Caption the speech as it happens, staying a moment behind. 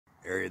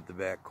area at the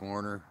back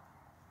corner.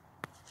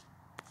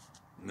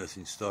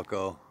 Missing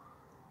stucco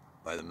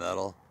by the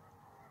metal.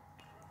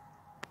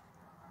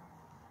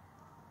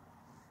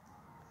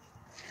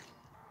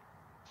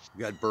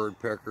 We got bird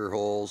pecker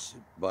holes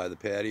by the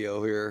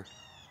patio here.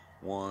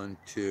 1,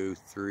 2,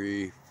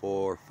 3,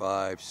 4,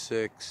 5,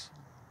 6.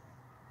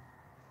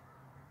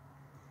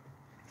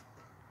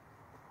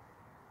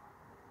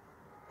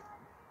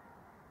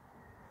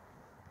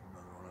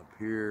 Another one up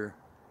here,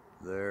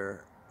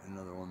 there,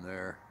 another one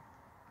there.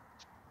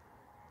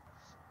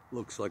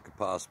 Looks like a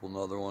possible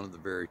another one at the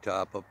very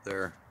top up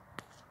there.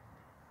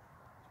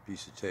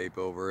 Piece of tape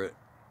over it.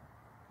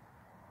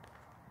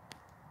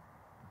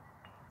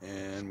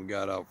 And we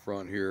got out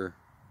front here,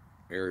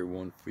 area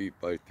 1 feet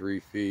by 3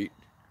 feet.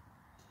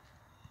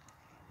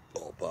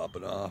 All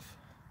popping off.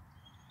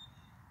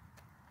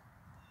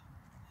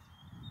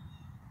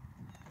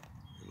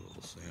 Get a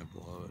little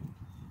sample of it.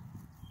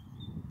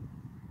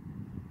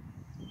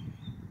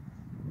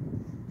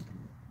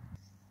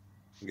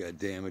 We got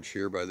damage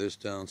here by this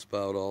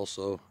downspout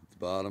also at the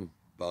bottom,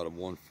 about a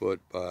 1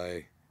 foot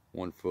by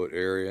 1 foot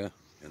area,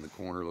 and the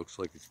corner looks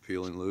like it's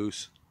peeling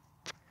loose.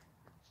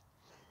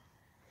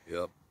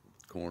 Yep,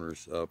 the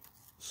corner's up,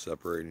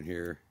 separating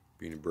here,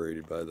 being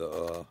abraded by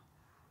the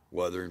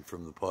weathering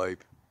from the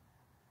pipe.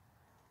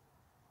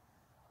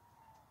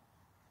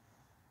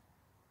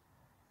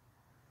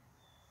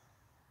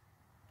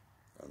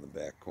 On the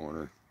back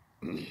corner.